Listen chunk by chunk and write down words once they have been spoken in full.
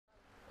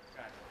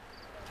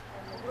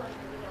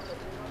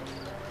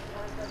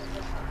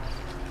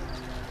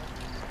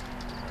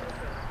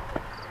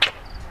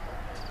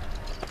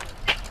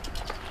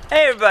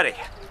Hey everybody,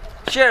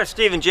 Sheriff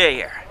Stephen J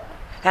here,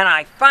 and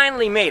I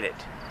finally made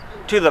it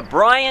to the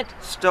Bryant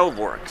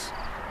Stoveworks.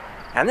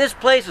 And this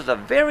place is a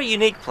very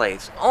unique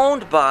place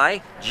owned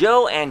by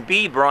Joe and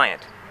B.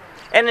 Bryant.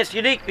 And it's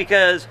unique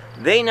because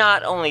they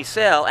not only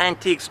sell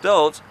antique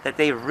stoves that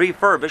they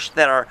refurbish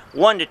that are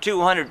 1 to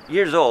 200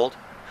 years old,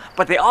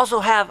 but they also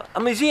have a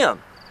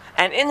museum.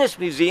 And in this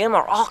museum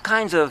are all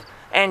kinds of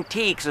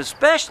antiques,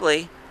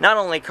 especially not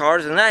only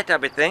cars and that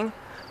type of thing,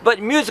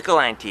 but musical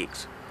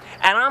antiques.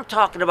 And I'm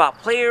talking about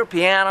player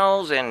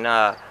pianos and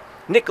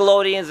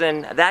Nickelodeons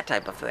and that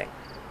type of thing.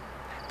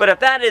 But if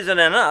that isn't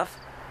enough,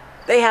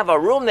 they have a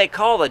room they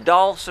call the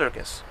Doll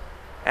Circus.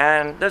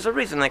 And there's a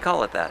reason they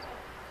call it that.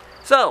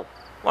 So,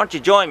 why don't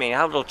you join me and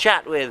have a little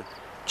chat with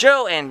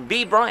Joe and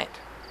B. Bryant.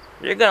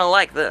 You're gonna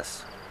like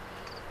this.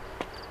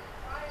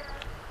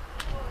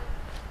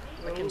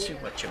 I can see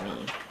what you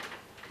mean.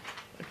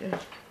 Okay.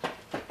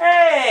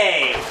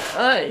 Hey!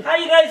 Hi. How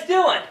you guys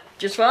doing?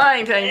 Just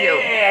fine, thank you.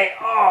 Hey!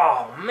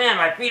 Oh man,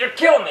 my feet are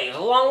killing me. It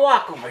was a long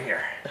walk over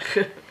here.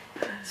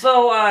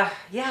 So,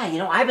 yeah, you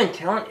know, I've been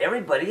telling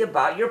everybody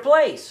about your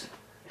place.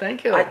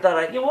 Thank you.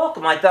 You're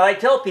welcome. I thought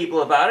I'd tell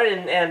people about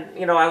it, and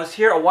you know, I was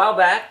here a while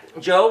back.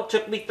 Joe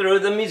took me through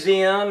the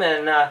museum,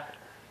 and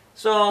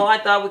so I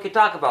thought we could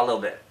talk about it a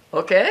little bit.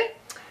 Okay.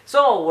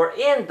 So, we're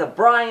in the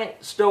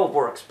Bryant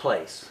Stoveworks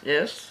place.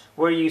 Yes.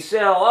 Where you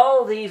sell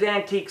all these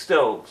antique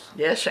stoves.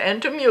 Yes,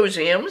 and to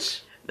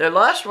museums. The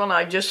last one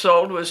I just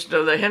sold was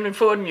to the Henry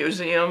Ford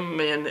Museum,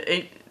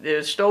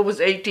 the stove was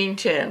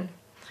 1810.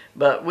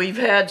 But we've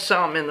had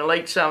some in the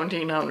late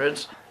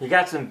 1700s. You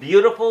got some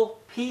beautiful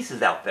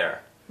pieces out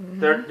there. Mm-hmm.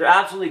 They're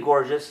absolutely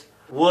gorgeous.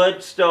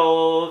 Wood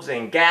stoves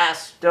and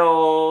gas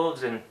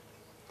stoves,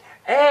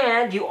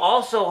 and you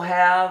also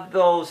have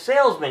those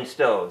salesman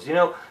stoves, you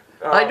know.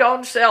 I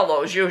don't sell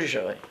those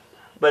usually.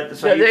 But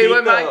so they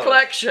were those. My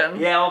collection.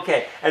 Yeah,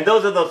 okay. And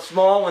those are those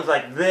small ones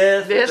like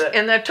this.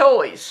 And they're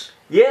toys.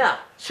 Yeah.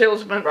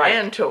 Salesman right.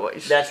 and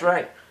toys. That's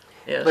right.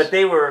 Yes. But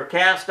they were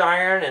cast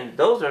iron, and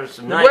those are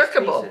some nice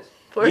workable. pieces.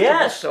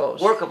 Workable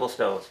stoves. Workable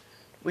stoves.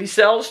 We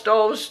sell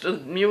stoves to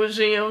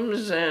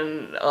museums,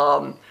 and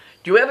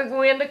do you ever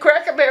go into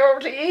Cracker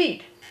Barrel to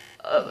eat?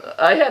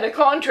 I had a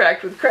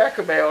contract with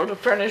Cracker Barrel to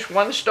furnish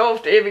one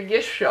stove to every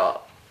gift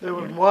shop. There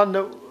was one,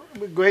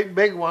 a great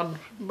big one,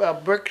 a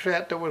brick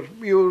set that was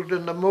used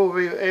in the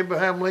movie,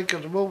 Abraham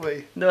Lincoln's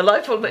movie. The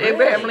life of Really?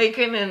 Abraham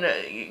Lincoln in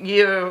a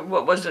year,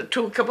 what was it,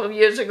 a couple of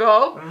years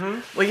ago?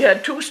 Mm-hmm. We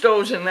had 2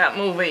 stoves in that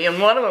movie,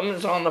 and one of them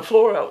is on the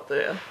floor out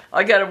there.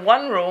 I got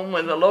one room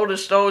with a load of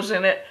stoves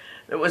in it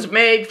that was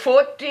made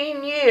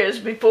 14 years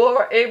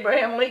before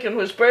Abraham Lincoln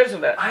was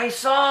president. I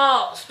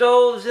saw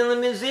stoves in the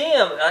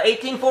museum,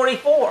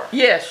 1844.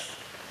 Yes,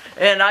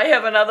 and I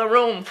have another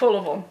room full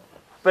of them.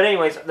 But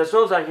anyways, the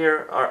stoves out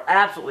here are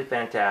absolutely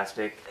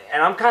fantastic.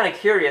 And I'm kind of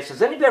curious,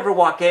 does anybody ever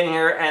walk in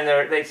here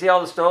and they see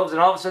all the stoves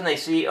and all of a sudden they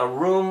see a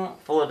room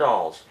full of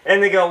dolls?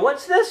 And they go,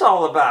 what's this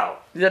all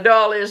about? The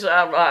doll is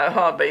our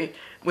hobby.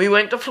 We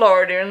went to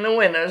Florida in the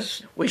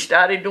winters. We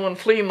started doing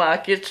flea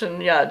markets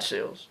and yard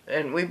sales.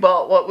 And we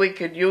bought what we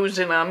could use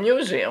in our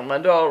museum, a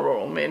doll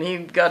room. And he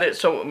got it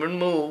so it would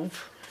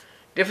move.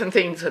 Different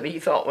things that he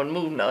thought would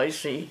move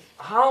nice.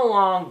 How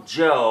long,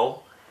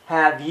 Joe,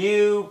 have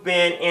you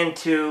been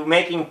into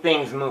making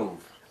things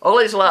move? All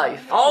his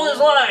life. All his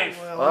life?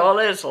 Well, all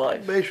his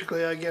life.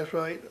 Basically, I guess,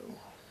 right.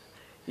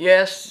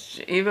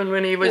 Yes, even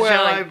when he was young.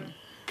 Well, I've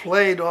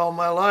played all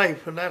my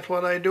life, and that's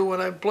what I do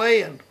when I'm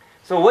playing.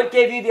 So what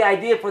gave you the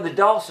idea for the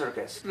doll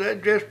circus?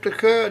 That just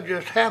occurred,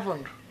 just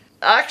happened.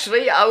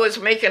 Actually, I was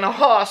making a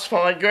horse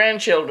for my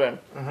grandchildren.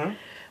 Mm-hmm.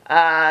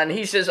 And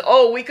he says,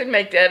 oh, we could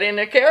make that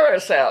into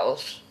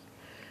carousels.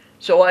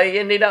 So I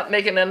ended up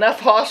making enough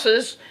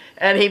horses,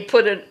 and he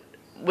put it,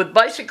 with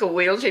bicycle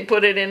wheels, he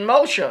put it in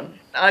motion.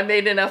 I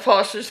made enough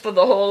horses for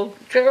the whole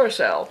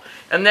carousel.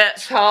 And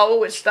that's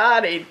how it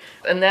started.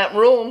 And that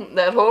room,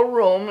 that whole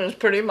room is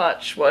pretty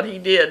much what he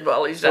did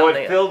while he's down there.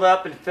 So it filled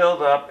up and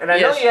filled up. And I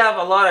know you have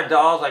a lot of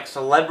dolls, like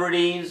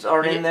celebrities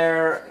are in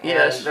there.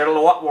 Yes. And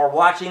we're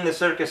watching the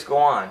circus go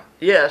on.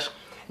 Yes.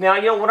 Now,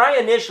 you know, when I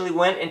initially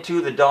went into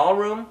the doll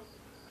room,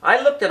 I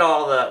looked at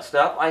all the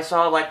stuff. I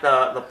saw like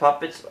the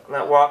puppets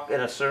that walk in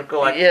a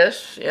circle. Like,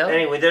 yes, yeah.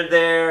 Anyway, they're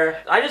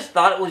there. I just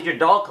thought it was your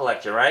doll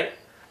collection, right?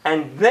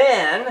 And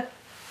then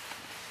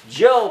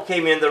Joe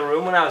came in the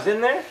room when I was in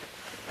there,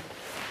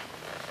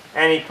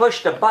 and he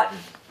pushed a button.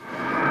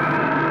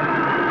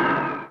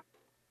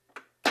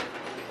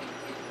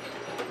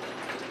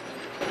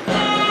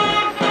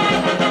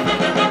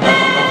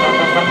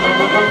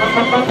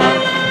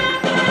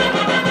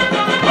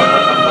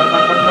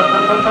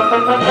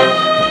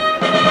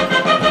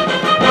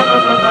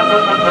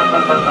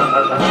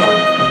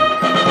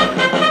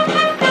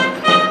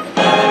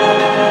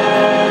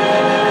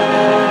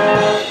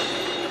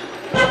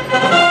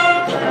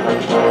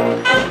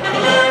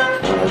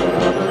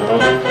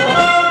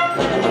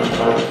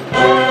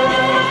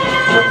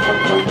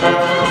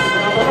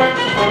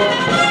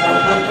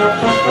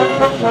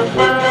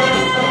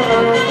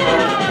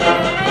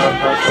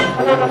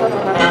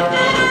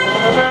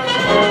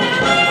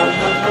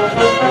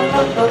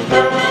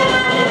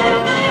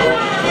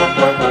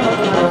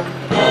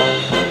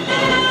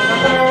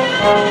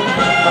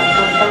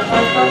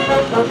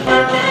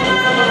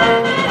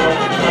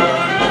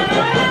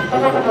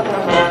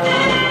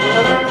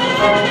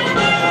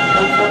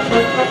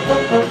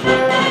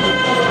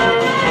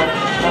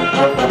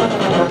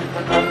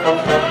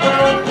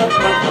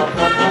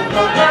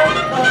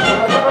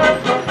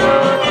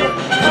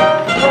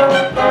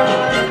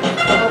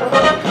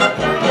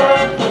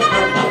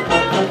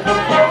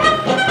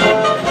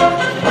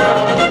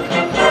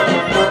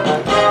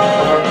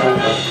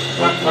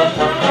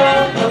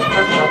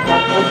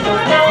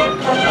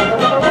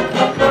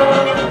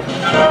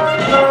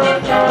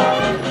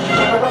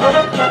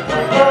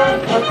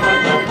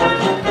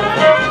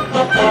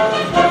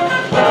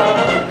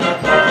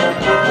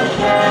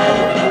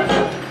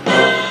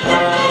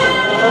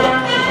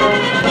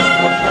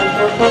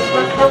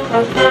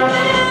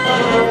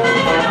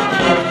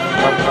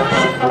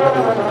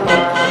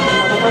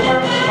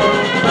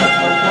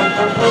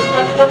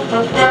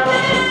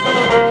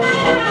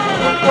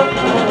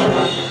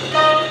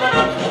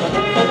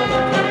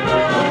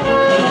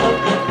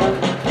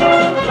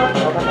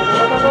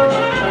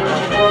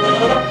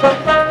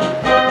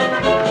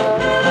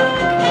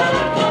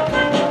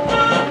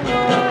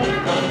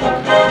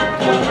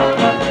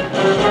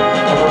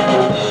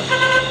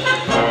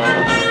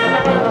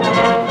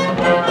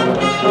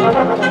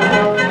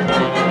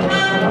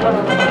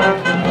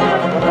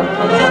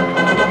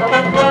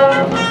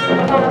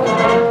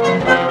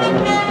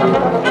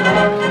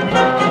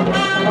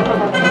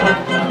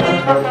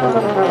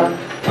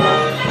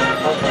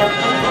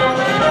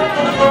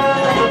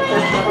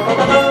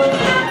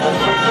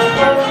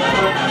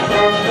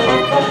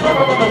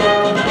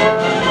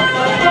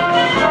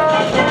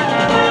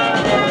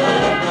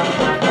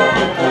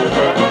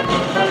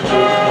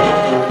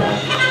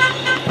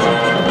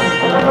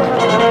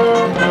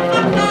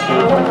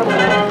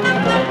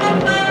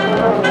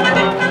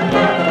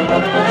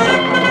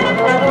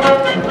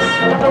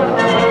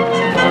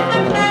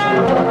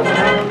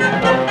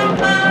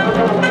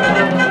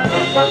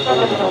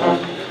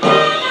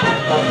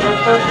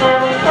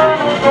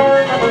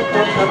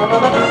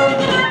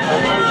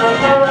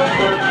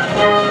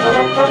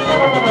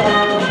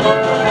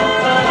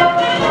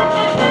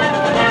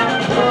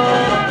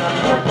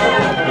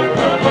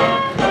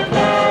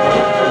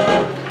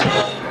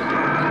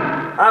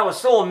 I was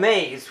so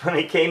amazed when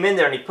he came in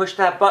there and he pushed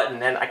that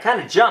button, and I kind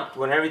of jumped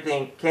when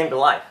everything came to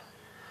life.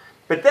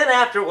 But then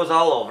after it was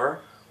all over,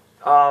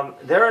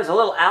 there is a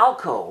little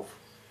alcove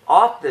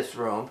off this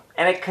room,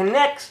 and it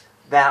connects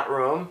that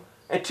room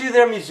to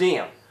their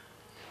museum.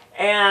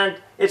 And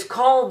it's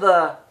called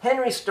the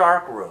Henry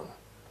Stark Room.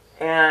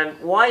 And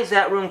why is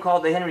that room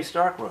called the Henry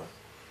Stark Room?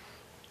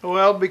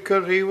 Well,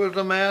 because he was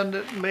the man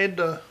that made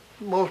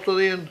most of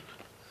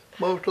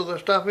the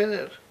stuff in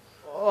it.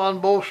 On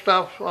both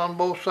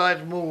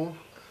sides move.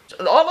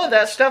 All of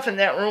that stuff in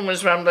that room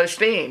is run by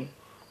steam.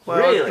 Well,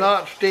 Really? it's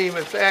not steam,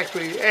 it's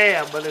actually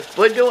air, but it's...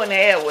 We're doing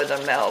air with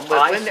them now. But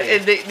I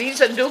see.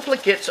 These are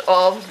duplicates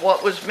of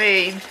what was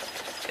made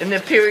in the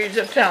periods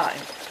of time.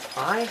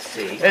 I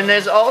see. And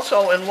there's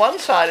also, in one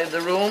side of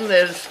the room,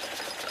 there's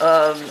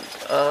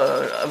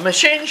a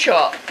machine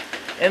shop.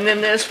 And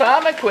then there's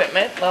farm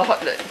equipment,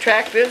 the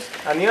tractors.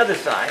 On the other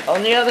side.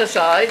 On the other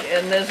side,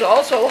 and there's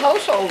also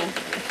household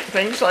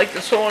things like the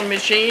sewing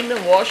machine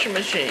and washing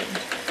machine.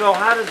 So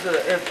how does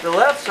if the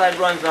left side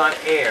runs on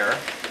air,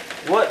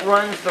 what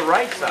runs the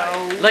right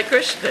side?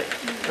 Electricity.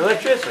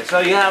 Electricity. So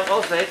you have,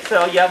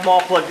 so you have them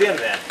all plugged in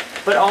then.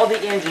 But all the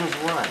engines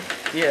run.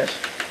 Yes.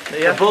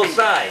 They On have to both be-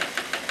 sides.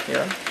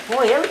 Yeah.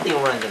 Boy, everything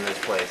runs in this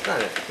place,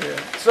 doesn't it?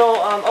 Yeah.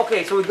 So,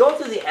 okay, so we go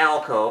through the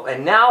alcove,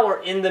 and now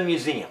we're in the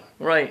museum,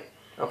 Right.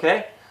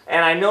 okay?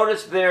 And I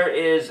noticed there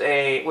is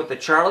with the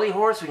Charlie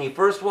horse when you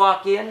first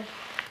walk in.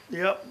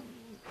 Yep.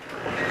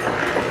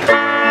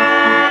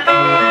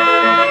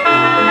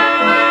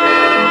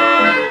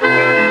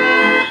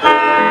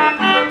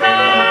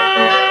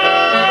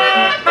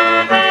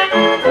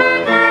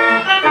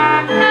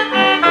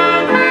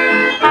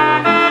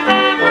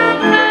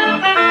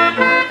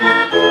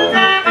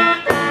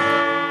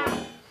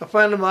 A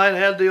friend of mine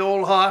had the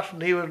old horse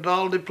and he was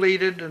all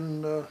depleted,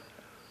 and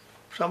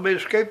somebody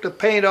scraped the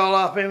paint all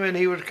off him and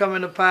he was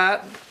coming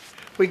apart.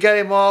 We got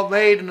him all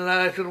made, and then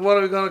I said, what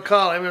are we going to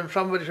call him? And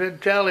somebody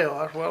said Charlie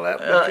horse. Well, that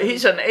was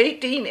He's an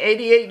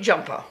 1888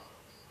 jumper.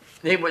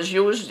 He was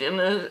used in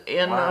a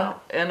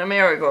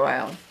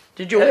merry-go-round.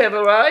 Did you have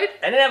a ride?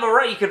 I didn't have a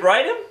ride. You could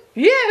ride him?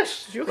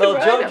 Yes, you could Well,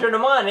 ride Joe him. turned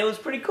him on. It was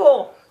pretty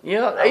cool.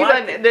 Yeah, I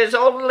liked even it. there's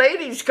old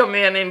ladies come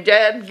in and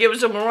Dad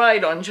gives them a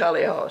ride on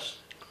Charlie horse.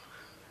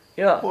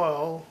 Yeah.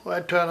 Well,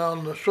 I turned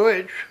on the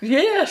switch.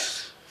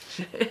 Yes.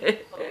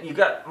 You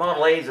got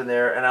Model A's in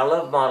there, and I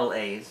love Model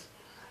A's.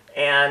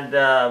 And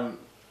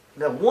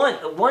the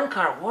one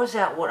car, what was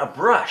that one? A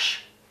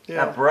brush.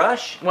 Yeah. A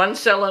brush? One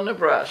selling a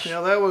brush. Yeah,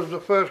 that was the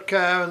first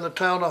car in the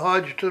town of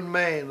Hodgson,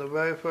 Maine. The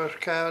very first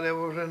car that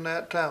was in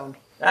that town.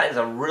 That is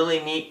a really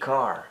neat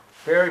car.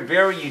 Very,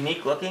 very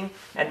unique looking.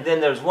 And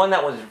then there's one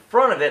that was in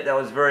front of it that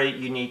was very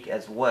unique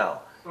as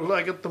well.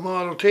 Like at the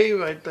Model T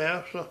right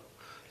there. So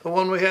the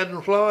one we had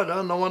in Florida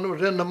and the one that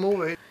was in the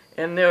movie.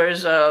 And there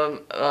is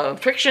a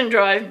friction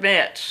drive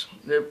Metz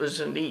that was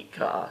a neat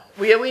car.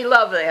 We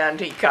love the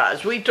antique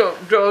cars. We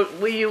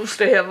used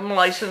to have them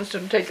licensed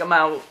and take them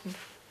out.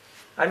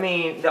 I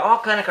mean, there are all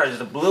kind of cars.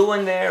 There's a blue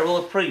one there, a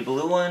little pretty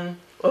blue one.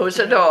 Well, it was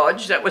a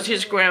Dodge. That was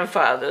his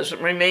grandfather's,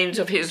 remains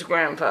of his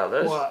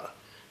grandfather's. What?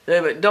 They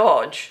were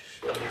Dodge.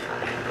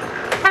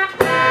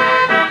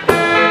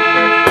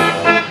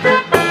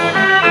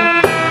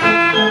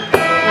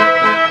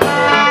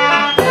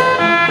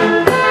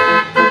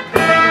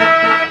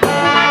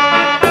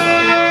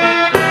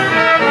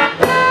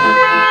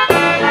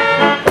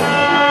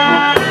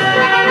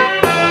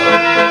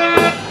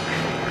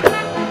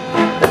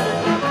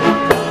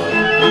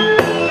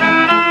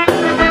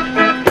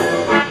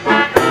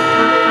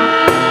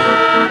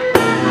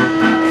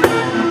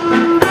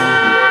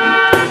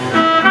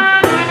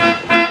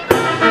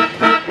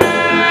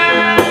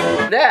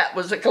 That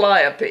was a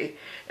calliope,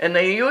 and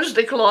they used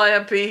the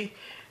calliope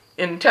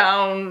in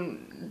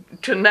town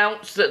to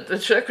announce that the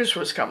circus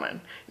was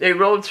coming. They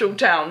rode through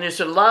town. There's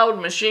a loud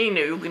machine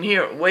there. You can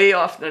hear it way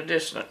off in the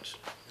distance.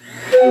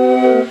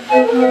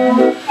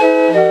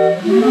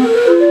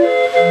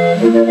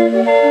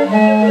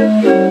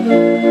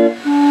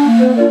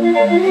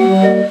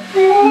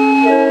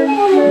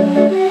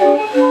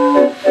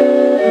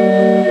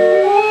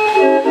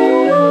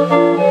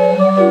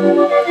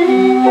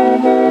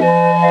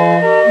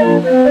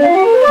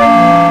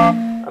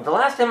 The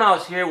last time I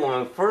was here, when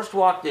we first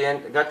walked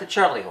in, got the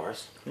Charlie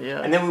horse,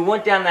 Yeah. and then we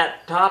went down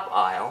that top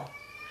aisle.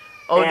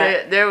 Oh,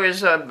 And- there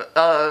is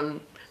a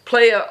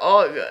player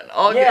organ.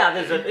 Yeah,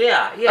 there's a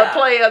A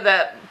player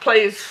that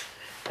plays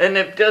and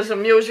it does the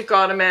music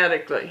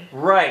automatically.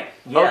 Right.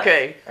 Yes.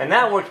 Okay. And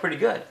that worked pretty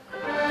good.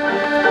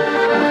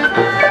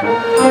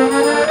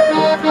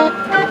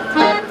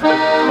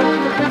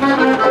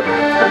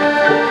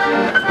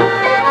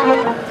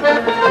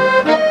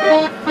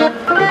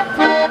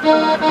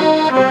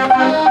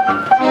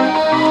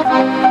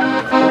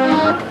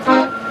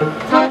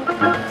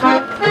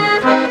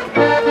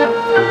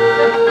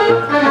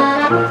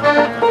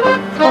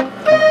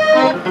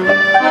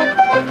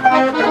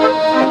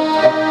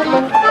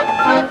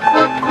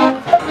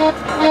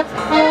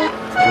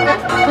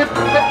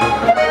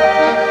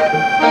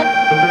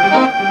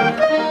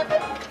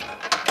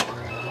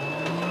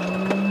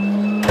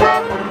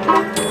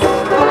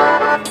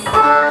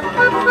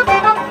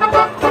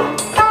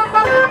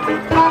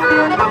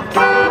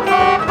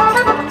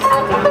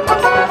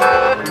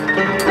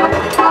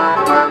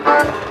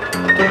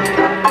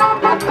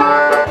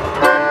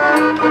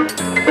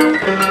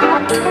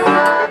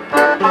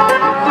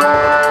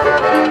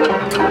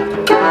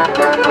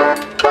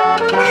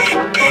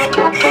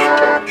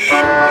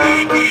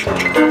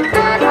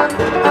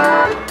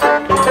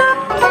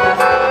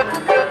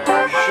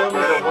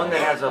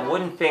 has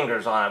wooden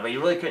fingers on it, but you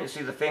really couldn't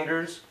see the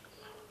fingers.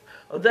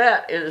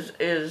 That is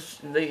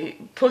the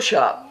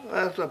push-up.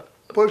 That's a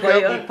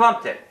push-up. He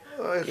pumped it.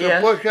 It's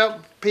Yes. a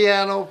push-up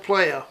piano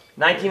player.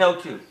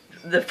 1902.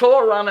 The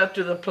forerunner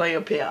to the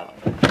player piano.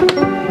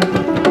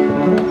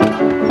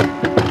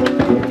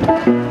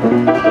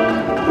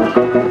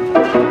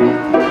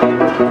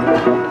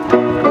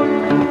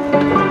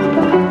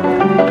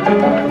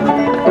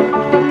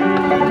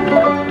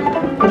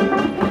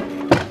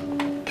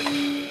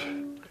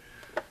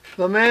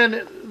 The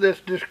man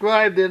that's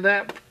described in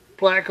that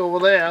plaque over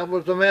there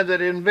was the man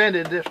that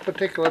invented this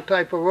particular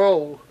type of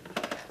roll.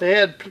 They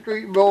had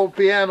rolled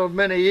pianos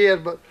many years,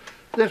 but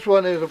this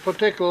one is a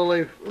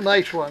particularly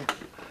nice one.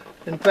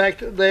 In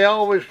fact, they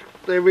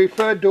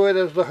referred to it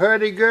as the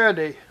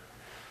hurdy-gurdy,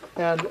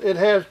 and it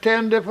has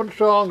 10 different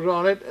songs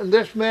on it. And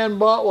this man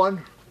bought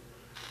one.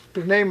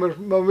 His name was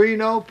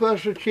Marino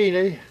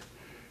Persicini,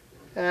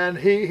 and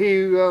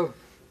he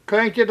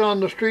cranked it on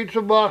the streets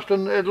of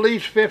Boston at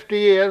least 50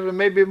 years, and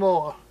maybe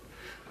more.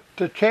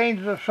 To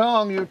change the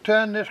song, you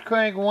turn this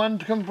crank one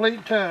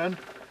complete turn.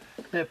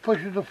 It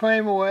pushes the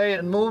frame away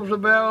and moves the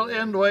barrel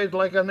endways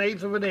like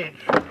 1/8 of an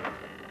inch.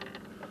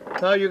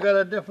 Now you got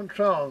a different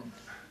song.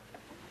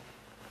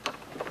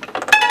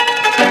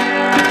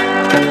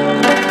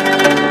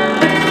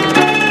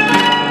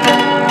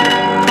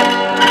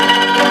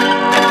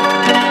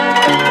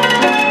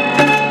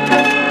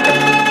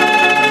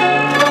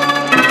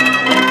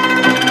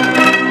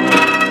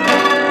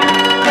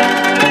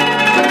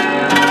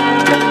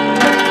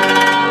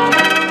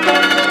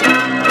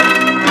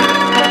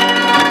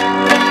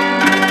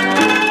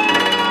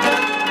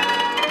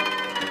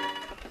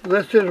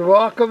 This is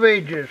Rock of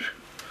Ages,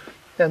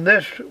 and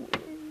this,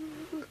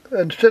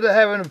 instead of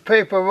having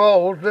paper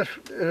rolls, this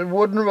is a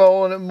wooden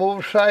roll and it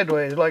moves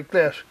sideways like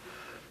this.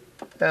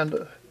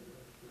 And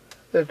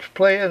it's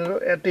playing,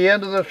 at the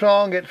end of the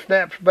song it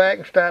snaps back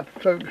and starts,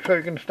 so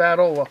you can start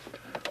over.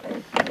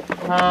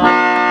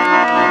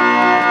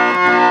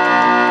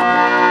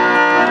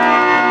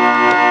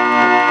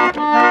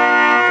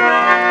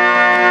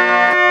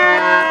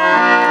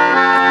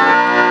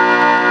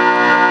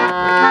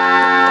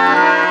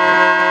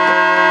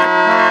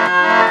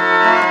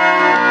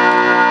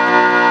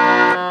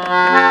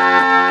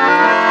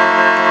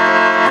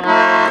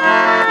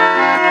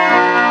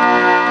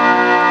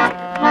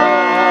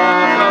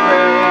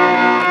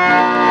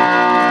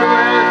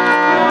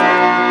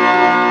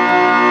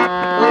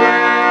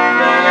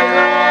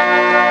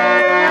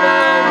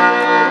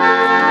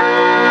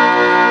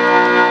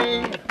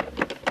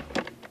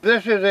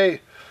 This is a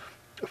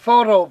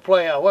photo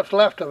player. What's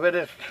left of it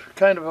is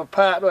kind of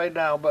apart right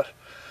now, but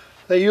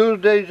they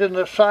used these in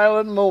the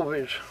silent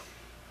movies.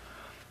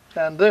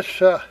 And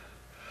this,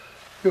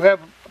 you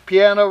have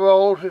piano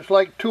rolls. It's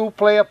like 2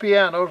 player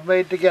pianos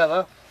made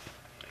together.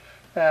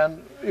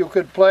 And you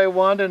could play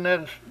one and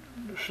then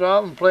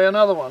stop and play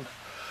another one.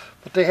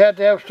 But they had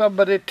to have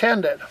somebody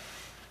tend it.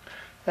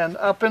 And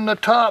up in the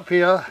top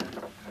here,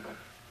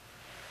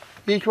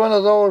 each one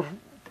of those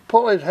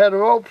pulleys had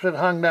ropes that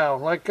hung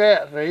down like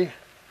that, see?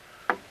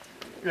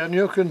 And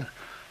you can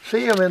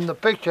see them in the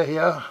picture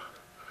here.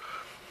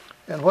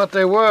 And what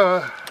they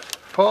were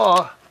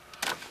for,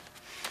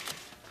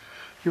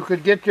 you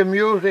could get your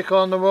music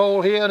on the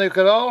roll here, and you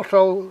could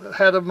also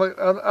have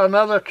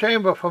another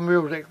chamber for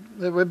music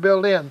that we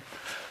built in.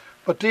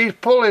 But these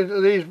pulleys,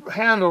 these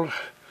handles,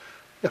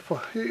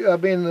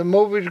 the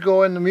movie's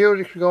going, the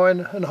music's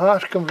going, and the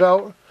horse comes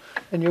out,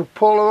 and you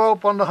pull the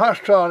rope on the horse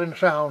trotting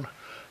sound.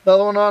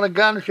 Another one on a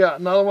gunshot,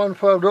 another one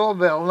for a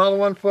doorbell, another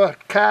one for a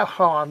calf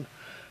horn.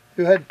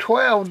 You had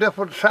 12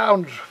 different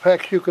sound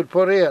effects you could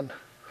put in,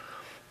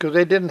 because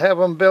they didn't have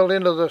them built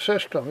into the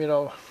system, you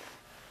know.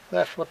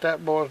 That's what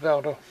that boils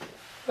down to.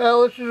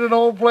 Well, this is an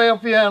old player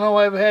piano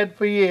I've had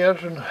for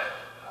years, and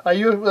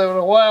there was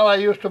a while I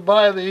used to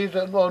buy these,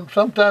 and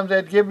sometimes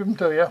they'd give them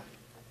to you.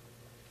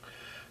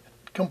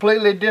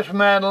 Completely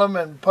dismantle them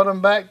and put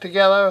them back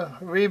together,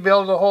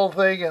 rebuild the whole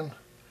thing,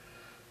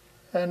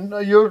 and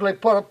usually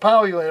put a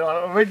power unit on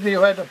it. Originally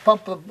you had to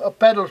pump the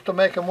pedals to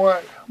make them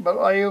work, but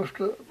I used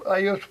to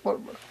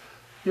put,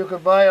 you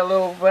could buy a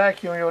little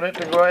vacuum unit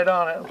to go right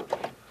on it.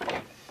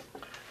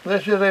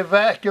 This is a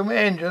vacuum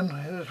engine.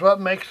 It's what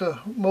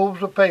moves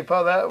the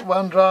paper. That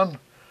runs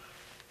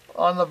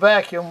on the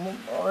vacuum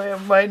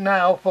right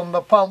now from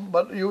the pump,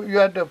 but you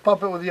had to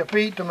pump it with your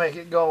feet to make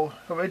it go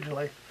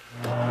originally.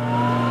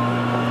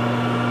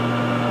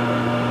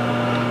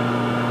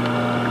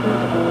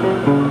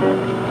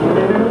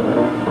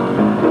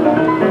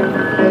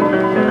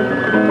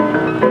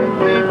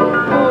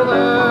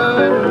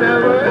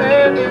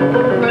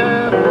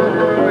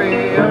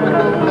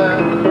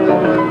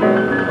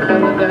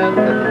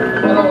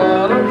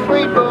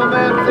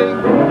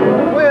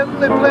 When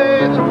they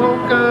play the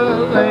polka,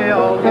 they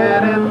all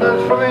get in the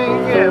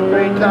swing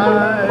every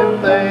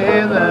time they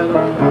hear that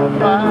old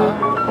papa.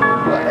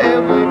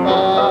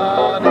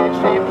 Everybody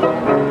seems to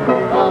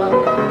hot.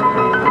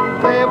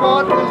 They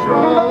want to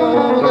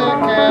throw their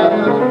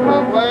cares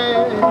away.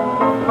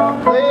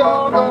 They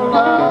all go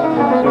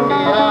la-dee-ah-dee.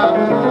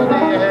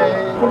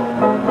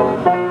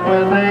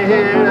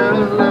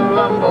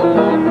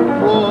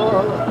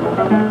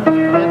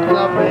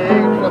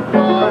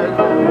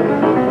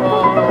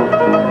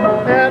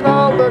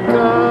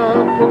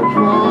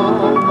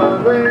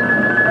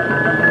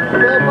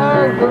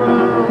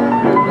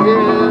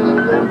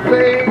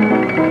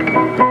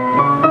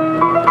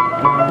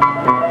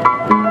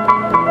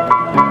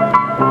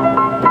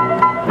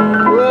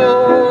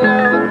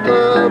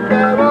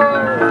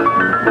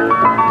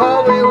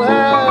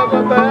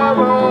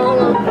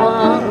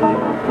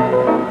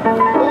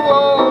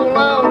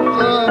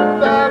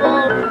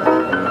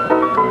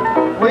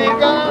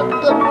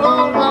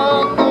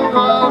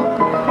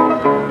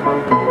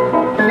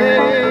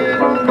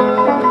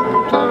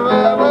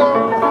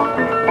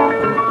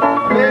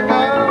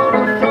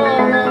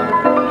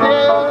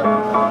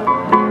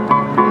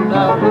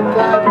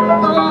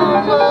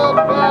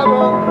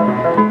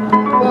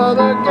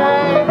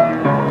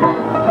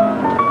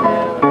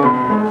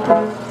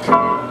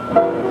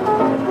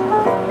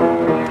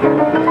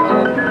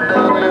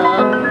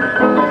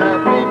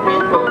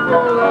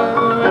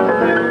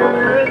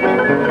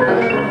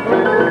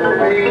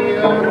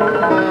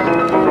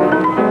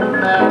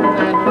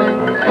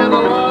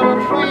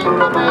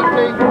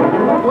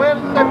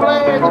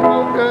 chain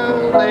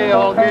smokers, they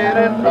all get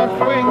in the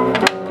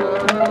swing.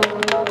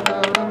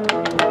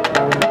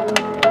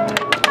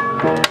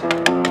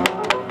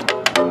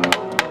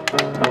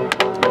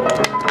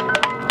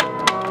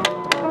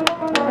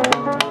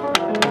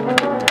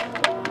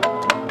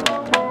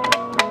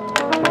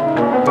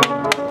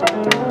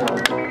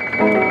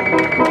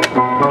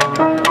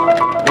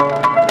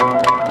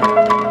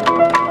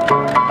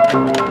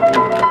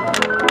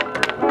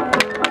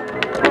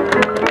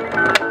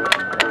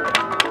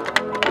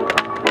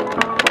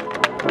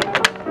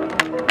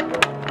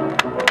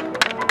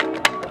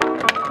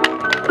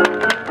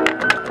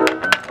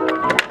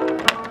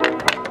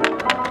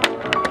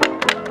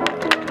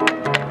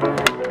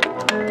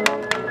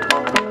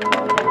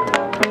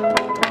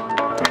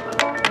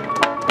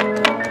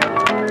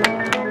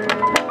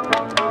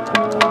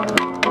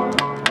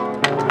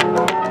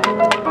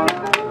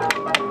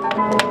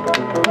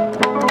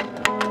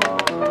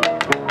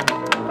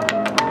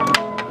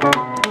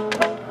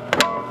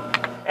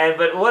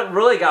 But what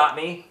really got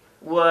me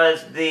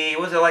was it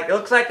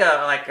looks like kind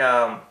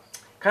of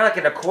like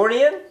an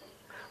accordion,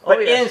 but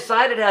yes.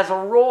 inside it has a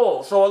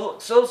roll, so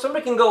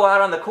somebody can go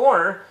out on the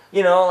corner,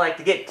 you know, like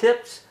to get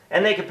tips,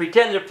 and they can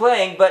pretend they're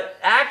playing, but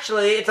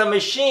actually it's a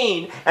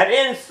machine, and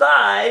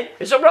inside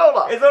It's a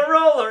roller. is a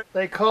roller.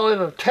 They call it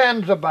a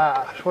Tanza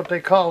bar, that's what they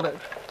called it.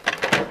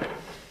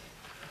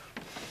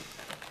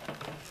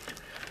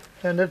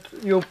 And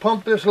you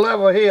pump this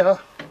lever here,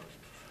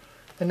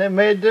 and it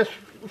made this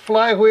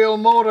flywheel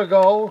motor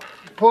go.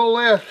 Pull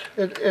this,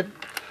 it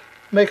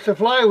makes the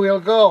flywheel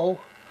go,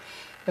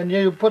 and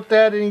you put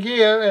that in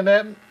gear, and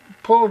that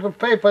pulls the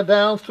paper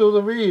down through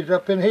the reeds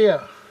up in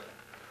here.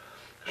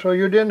 So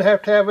you didn't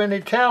have to have any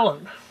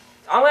talent.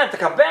 I'm gonna have to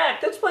come back.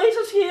 This place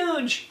is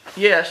huge.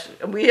 Yes,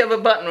 we have a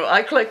button room.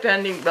 I collect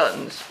ending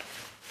buttons.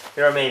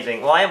 You're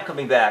amazing. Well, I am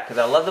coming back because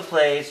I love the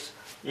place.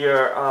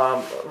 You're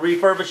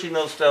refurbishing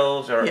those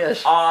stoves. Are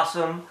Yes.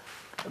 awesome.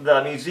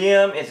 The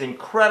museum is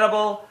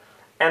incredible.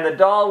 And the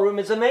doll room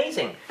is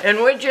amazing. And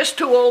we're just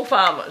two old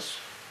farmers.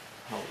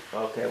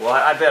 Oh, okay, well,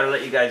 I better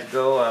let you guys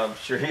go. I'm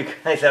sure you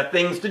guys have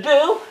things to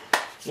do.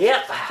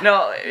 Yep.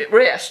 No,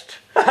 rest.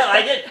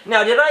 I did.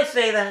 Now, did I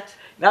say that?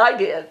 No, I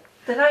did.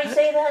 Did I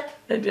say that?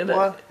 I did.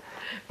 What?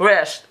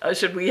 Rest. I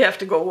said we have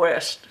to go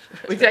rest.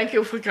 We thank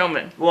you for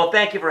coming. Well,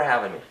 thank you for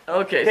having me.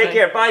 Okay. Take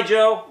care. Bye,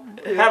 Joe.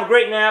 Have a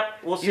great nap.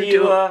 We'll see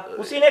you. too.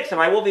 We'll see you next time.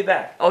 I will be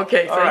back.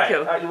 Okay, All thank right. you.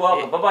 All right, you're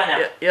welcome. Bye-bye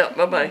now. Yeah,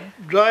 bye-bye.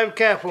 Drive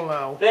careful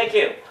now. Thank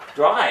you.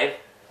 Drive?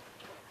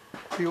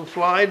 You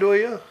fly, do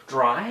you?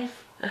 Drive?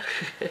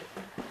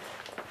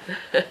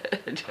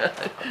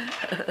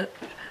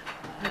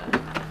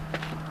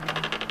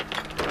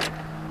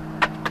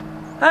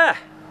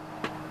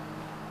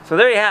 So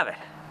there you have it.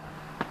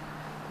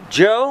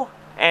 Joe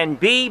and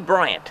B.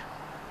 Bryant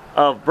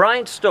of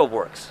Bryant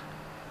Stoveworks.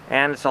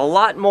 And it's a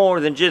lot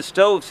more than just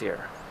stoves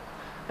here.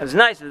 It was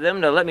nice of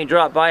them to let me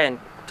drop by and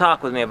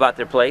talk with me about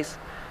their place.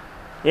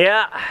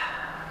 Yeah,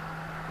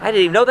 I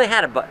didn't even know they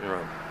had a button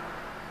room.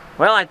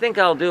 Well, I think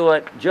I'll do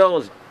what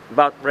Joe's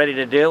about ready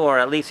to do, or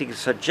at least he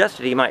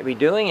suggested he might be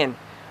doing, and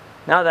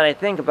now that I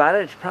think about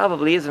it, it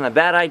probably isn't a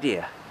bad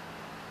idea.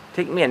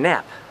 Taking me a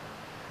nap.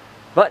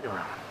 Button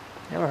room.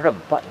 Never heard of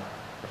a button room.